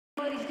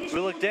We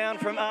look down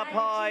from up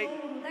high,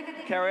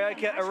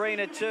 Karaoke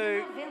Arena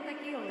 2,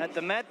 at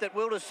the mat that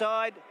will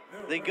decide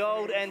the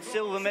gold and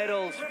silver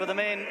medals for the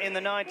men in the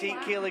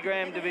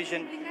 90-kilogram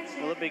division.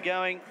 Will it be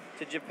going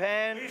to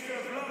Japan,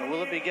 or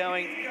will it be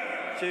going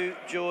to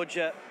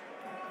Georgia?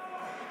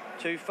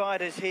 Two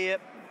fighters here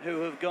who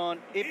have gone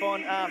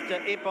ippon after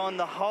ippon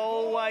the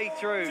whole way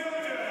through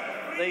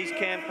these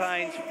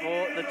campaigns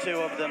for the two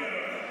of them.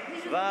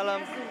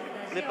 Varlam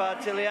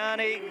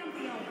Liparteliani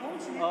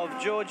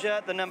of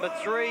Georgia, the number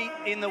 3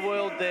 in the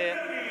world there.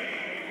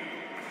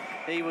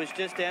 He was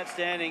just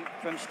outstanding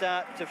from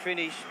start to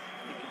finish.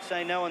 You could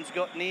say no one's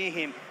got near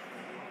him.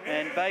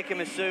 And Baker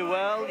Mashu,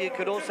 well, you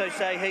could also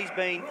say he's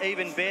been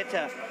even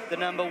better, the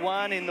number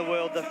 1 in the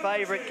world, the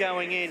favourite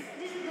going in.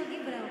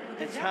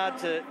 It's hard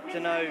to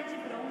know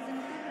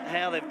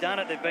how they've done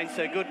it. They've been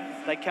so good.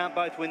 They can't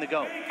both win the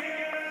gold.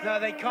 No,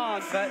 they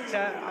can't, but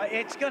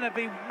it's going to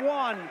be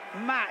one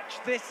match,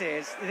 this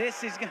is.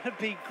 This is going to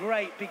be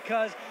great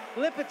because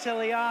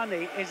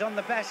Liparteliani is on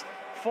the best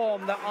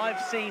form that I've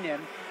seen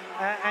him,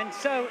 and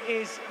so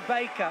is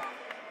Baker,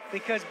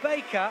 because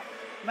Baker,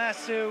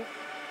 Mashu,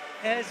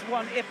 has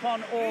won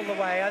ippon all the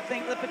way. I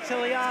think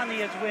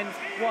Liparteliani has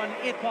won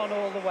ippon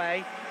all the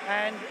way,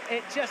 and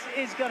it just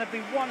is going to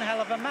be one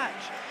hell of a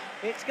match.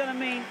 It's going to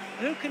mean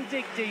who can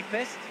dig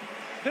deepest,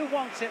 who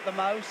wants it the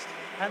most,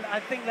 and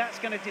I think that's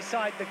going to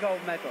decide the gold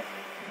medal.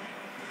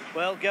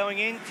 Well, going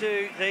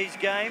into these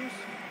games,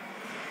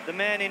 the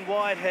man in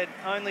white had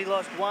only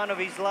lost one of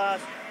his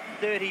last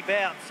 30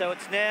 bouts, so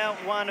it's now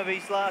one of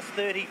his last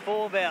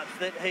 34 bouts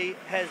that he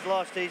has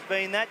lost. He's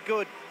been that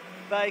good,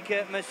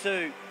 Baker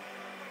Mashu,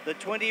 the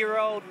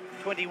 20-year-old,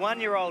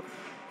 21-year-old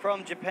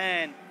from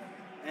Japan.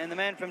 And the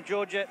man from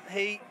Georgia,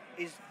 he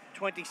is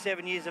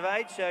 27 years of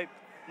age, so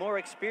more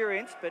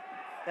experienced, but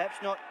perhaps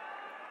not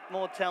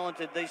more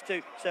talented. These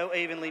two so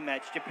evenly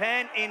matched.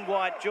 Japan in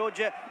white,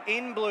 Georgia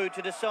in blue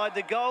to decide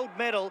the gold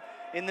medal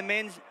in the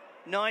men's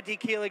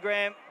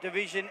 90-kilogram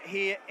division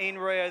here in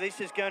Rio. This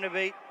is going to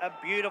be a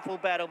beautiful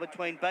battle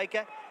between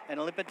Baker and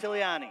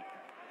Liparteliani.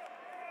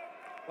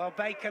 Well,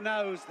 Baker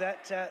knows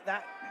that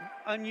that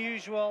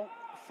unusual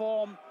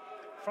form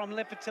from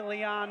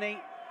Liparteliani,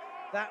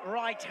 that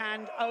right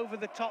hand over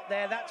the top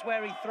there, that's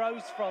where he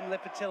throws from,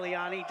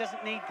 Liparteliani. He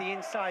doesn't need the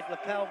inside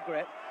lapel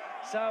grip.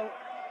 So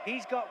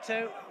he's got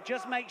to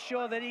just make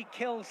sure that he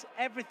kills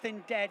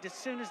everything dead. As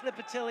soon as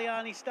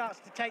Liparteliani starts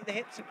to take the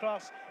hips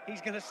across,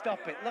 he's going to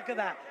stop it. Look at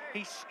that.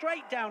 He's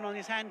straight down on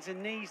his hands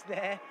and knees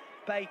there,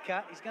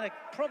 Baker. He's going to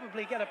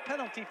probably get a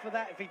penalty for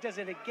that if he does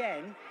it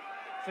again,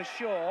 for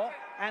sure.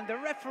 And the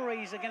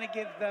referees are going to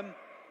give them,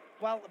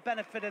 well, the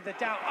benefit of the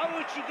doubt.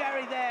 Oh,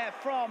 Uchigari there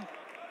from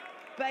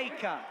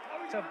Baker.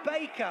 So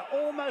Baker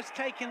almost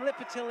taking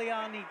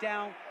Liparteliani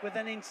down with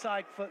an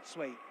inside foot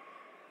sweep.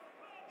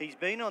 He's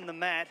been on the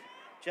mat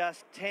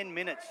just 10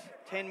 minutes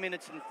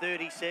and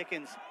 30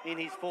 seconds in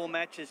his 4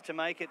 matches to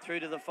make it through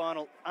to the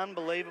final.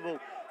 Unbelievable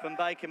from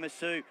Baker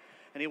Mashu.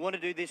 And he'll want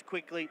to do this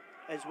quickly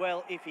as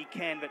well if he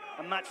can, but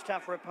a much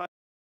tougher opponent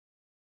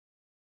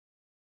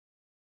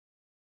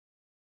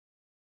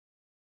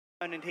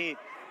here,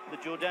 the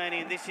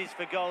Jordanian. This is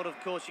for gold, of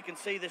course. You can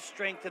see the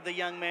strength of the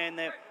young man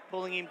there,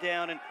 pulling him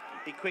down, and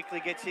he quickly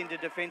gets into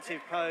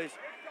defensive pose.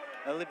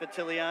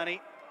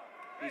 Liparteliani,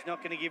 he's not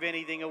going to give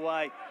anything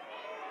away.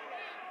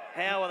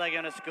 How are they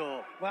going to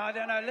score? Well, I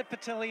don't know.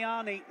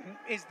 Liparteliani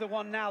is the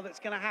one now that's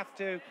going to have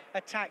to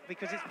attack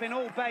because it's been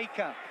all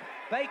Baker.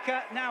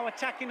 Baker now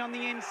attacking on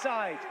the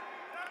inside.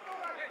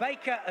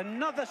 Baker,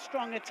 another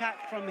strong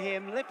attack from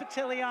him.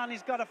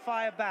 Liparteliani's got to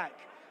fire back.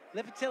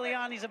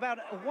 Liparteliani's about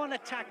 1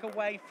 attack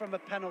away from a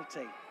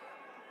penalty.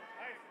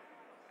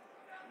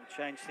 We'll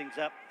change things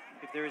up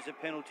if there is a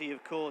penalty,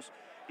 of course.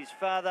 His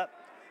father,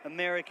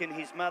 American,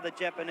 his mother,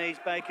 Japanese.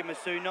 Baker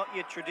Mashu, not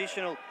your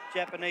traditional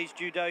Japanese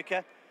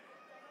judoka.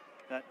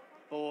 But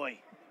boy,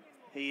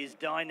 he is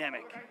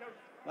dynamic.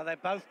 Well, they're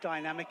both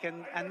dynamic,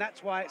 and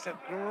that's why it's a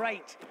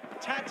great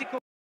tactical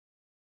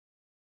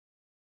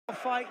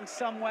fight in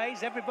some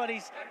ways.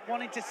 Everybody's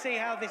wanting to see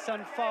how this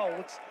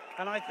unfolds,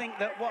 and I think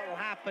that what will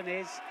happen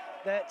is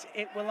that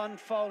it will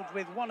unfold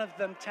with one of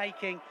them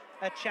taking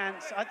a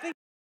chance. I think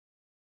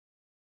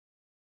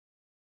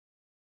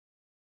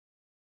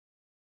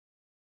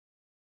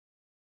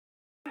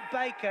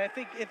Baker,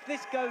 if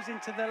this goes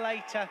into the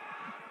later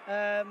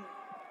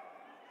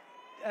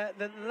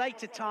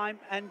time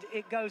and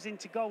it goes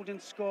into golden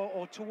score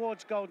or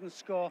towards golden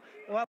score,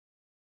 well,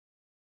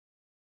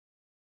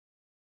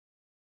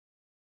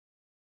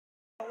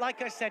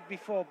 like I said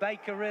before,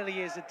 Baker really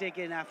is a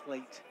dig-in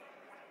athlete.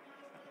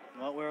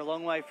 Well, we're a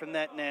long way from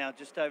that now.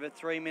 Just over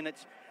 3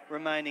 minutes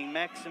remaining.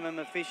 Maximum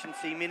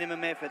efficiency,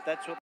 minimum effort.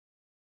 That's what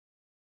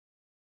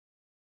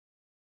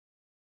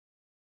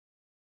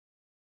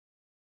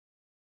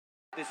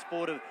this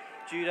sport of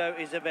judo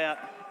is about.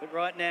 But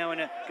right now in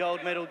a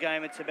gold medal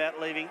game, it's about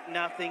leaving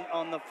nothing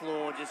on the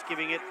floor, just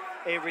giving it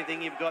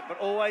everything you've got, but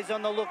always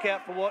on the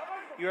lookout for what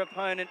your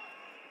opponent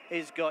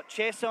has got.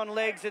 Chess on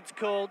legs, it's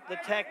called. The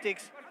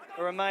tactics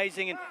are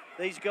amazing. And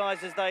these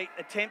guys, as they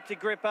attempt to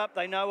grip up,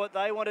 they know what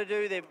they want to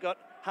do. They've got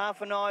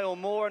half an eye or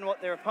more on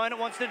what their opponent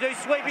wants to do.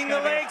 Sweeping the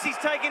legs, he's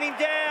taken him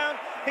down.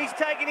 He's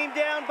taken him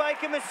down,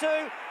 Baker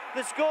Mashu.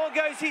 The score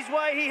goes his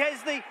way. He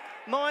has the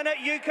minor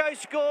Yuko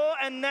score,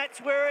 and that's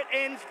where it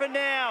ends for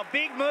now.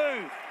 Big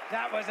move.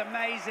 That was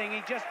amazing.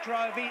 He just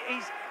drove.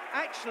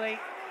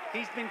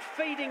 He's been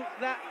feeding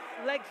that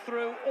leg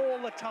through all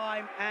the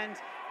time, and,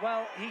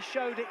 well, he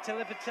showed it to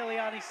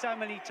Liparteliani so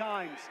many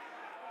times.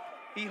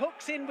 He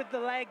hooks in with the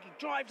leg,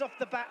 drives off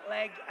the back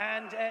leg,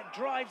 and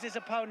drives his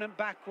opponent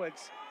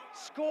backwards.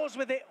 Scores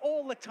with it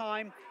all the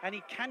time, and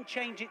he can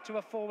change it to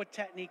a forward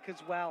technique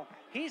as well.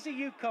 Here's a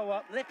Yuko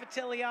up.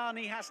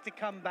 Liparteliani has to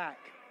come back.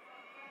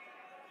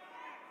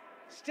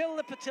 Still,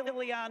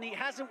 Liparteliani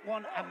hasn't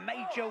won a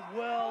major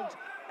world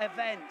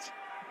event.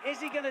 Is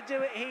he going to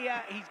do it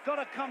here? He's got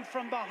to come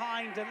from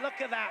behind, and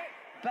look at that.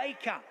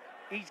 Baker,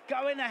 he's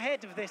going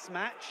ahead of this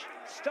match,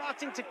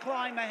 starting to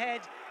climb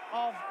ahead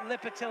of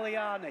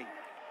Liparteliani.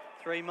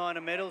 3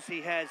 minor medals he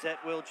has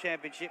at World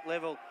Championship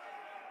level.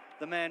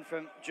 The man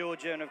from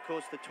Georgia, and of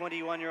course the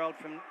 21-year-old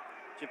from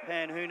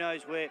Japan. Who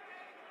knows where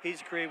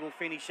his career will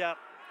finish up.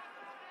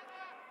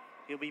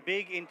 He'll be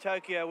big in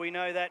Tokyo, we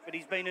know that, but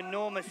he's been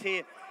enormous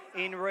here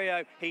in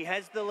Rio. He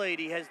has the lead.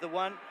 He has the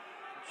one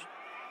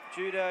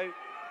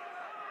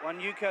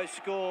Yuko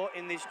score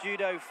in this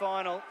judo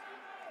final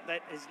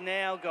that has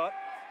now got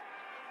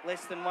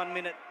less than 1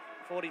 minute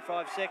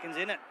 45 seconds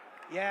in it.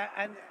 Yeah,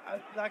 and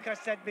like I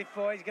said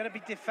before, he's going to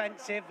be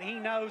defensive. He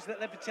knows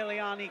that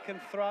Liparteliani can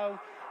throw,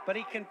 but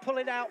he can pull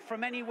it out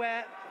from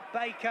anywhere.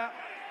 Baker,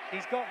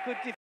 he's got good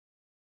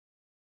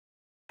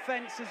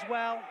defense as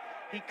well.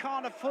 He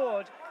can't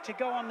afford to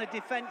go on the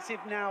defensive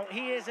now.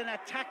 He is an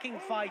attacking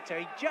fighter.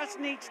 He just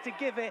needs to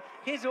give it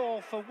his all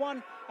for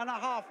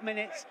 1.5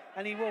 minutes,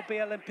 and he will be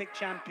Olympic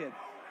champion.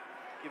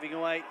 Giving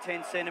away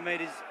 10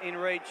 centimetres in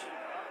reach,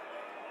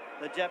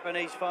 the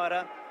Japanese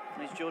fighter,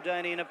 his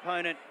Jordanian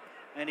opponent,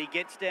 and he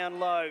gets down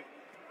low.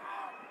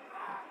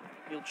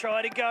 He'll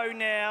try to go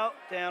now,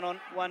 down on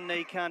one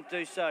knee, can't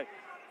do so.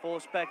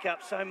 Forced back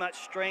up, so much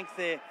strength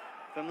there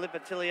from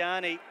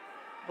Liparteliani.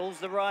 Pulls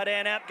the right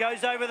hand out,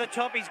 goes over the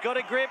top. He's got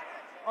a grip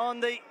on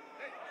the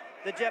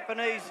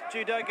Japanese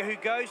judoka, who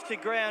goes to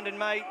ground and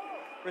may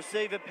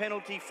receive a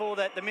penalty for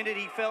that. The minute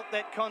he felt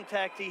that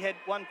contact, he had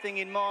one thing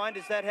in mind.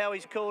 Is that how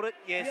he's called it?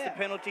 Yes, yeah. The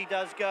penalty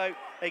does go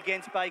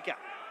against Baker.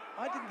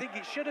 I didn't think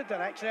it should have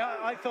done, actually.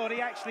 I thought he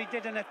actually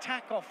did an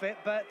attack off it,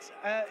 but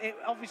it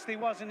obviously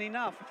wasn't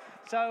enough.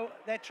 So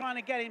they're trying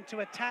to get him to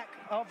attack.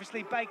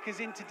 Obviously, Baker's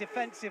into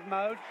defensive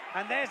mode,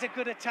 and there's a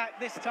good attack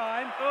this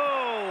time.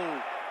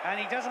 Oh! And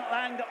he doesn't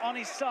land on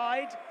his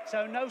side,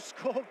 so no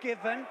score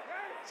given.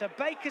 So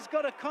Baker's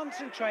got to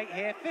concentrate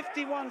here.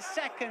 51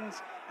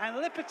 seconds, and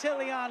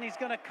Liparteliani's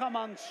going to come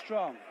on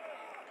strong.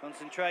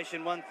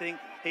 Concentration, one thing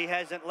he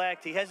hasn't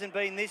lacked. He hasn't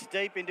been this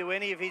deep into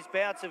any of his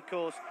bouts, of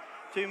course.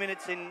 2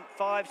 minutes and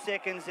 5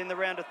 seconds in the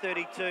round of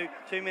 32,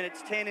 2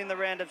 minutes 10 in the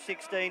round of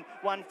 16,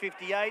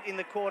 1:58 in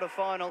the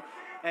quarterfinal,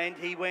 and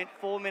he went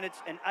 4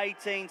 minutes and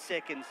 18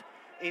 seconds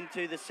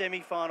into the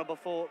semi-final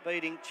before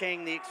beating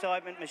Cheng, the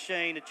excitement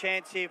machine. A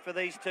chance here for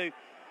these two.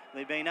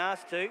 They've been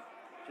asked to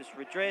just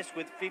redress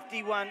with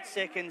 51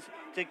 seconds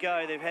to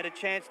go. They've had a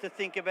chance to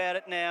think about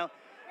it now,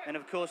 and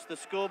of course the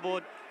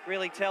scoreboard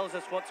really tells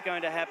us what's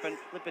going to happen.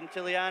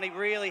 Liparteliani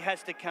really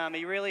has to come.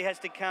 He really has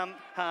to come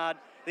hard.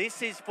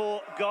 This is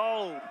for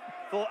gold,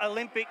 for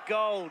Olympic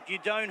gold. You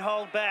don't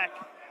hold back.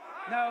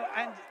 No,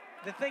 and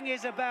the thing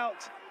is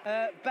about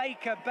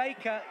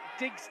Baker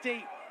digs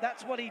deep.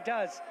 That's what he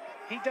does.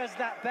 He does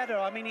that better.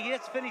 I mean, he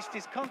has finished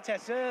his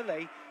contest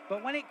early,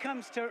 but when it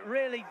comes to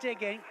really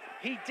digging,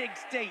 he digs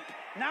deep.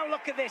 Now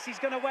look at this. He's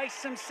going to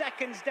waste some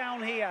seconds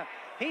down here.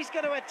 He's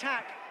going to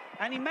attack,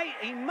 and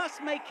he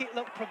must make it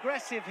look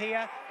progressive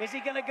here. Is he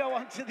going to go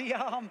onto the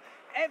arm?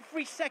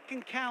 Every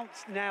second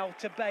counts now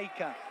to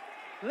Baker.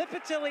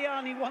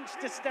 Liparteliani wants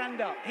to stand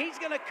up. He's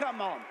going to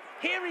come on.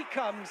 Here he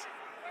comes.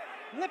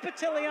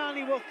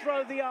 Liparteliani will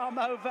throw the arm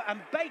over, and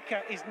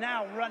Baker is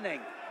now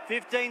running.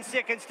 15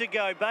 seconds to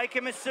go.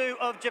 Baker Mashu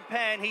of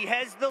Japan. He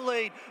has the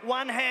lead.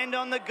 One hand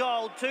on the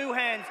gold, 2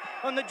 hands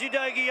on the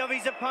judogi of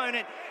his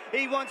opponent.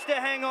 He wants to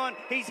hang on.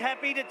 He's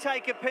happy to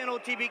take a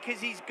penalty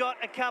because he's got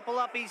a couple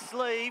up his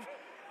sleeve.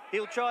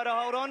 He'll try to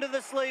hold on to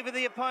the sleeve of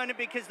the opponent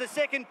because the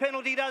second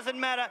penalty doesn't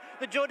matter.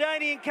 The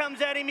Jordanian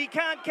comes at him. He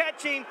can't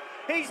catch him.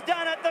 He's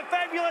done it, the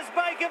fabulous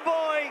Baker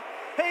boy.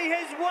 He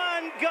has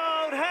won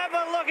gold. Have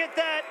a look at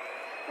that.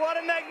 What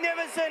a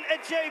magnificent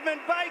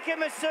achievement. Baker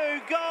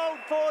Mashu, gold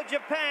for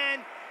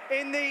Japan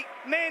in the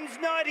men's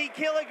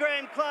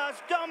 90-kilogram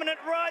class. Dominant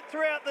right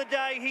throughout the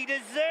day. He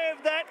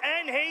deserved that,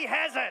 and he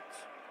has it.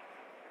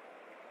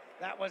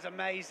 That was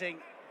amazing.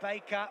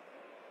 Baker,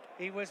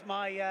 he was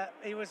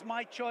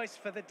my choice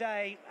for the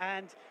day,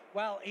 and,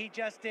 well, he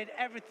just did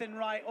everything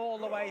right all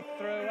the way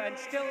through, and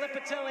still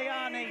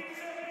Liparteliani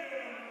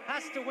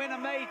has to win a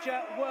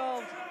major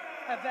world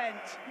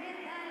event.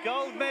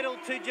 Gold medal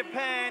to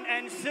Japan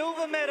and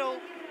silver medal.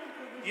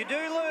 You do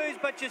lose,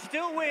 but you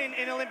still win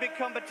in Olympic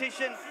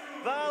competition.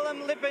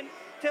 Varlam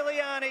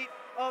Liparteliani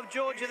of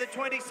Georgia, the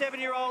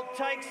 27-year-old,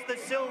 takes the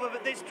silver,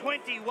 but this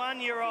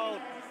 21-year-old,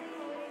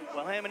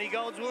 well, how many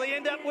golds will he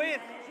end up with?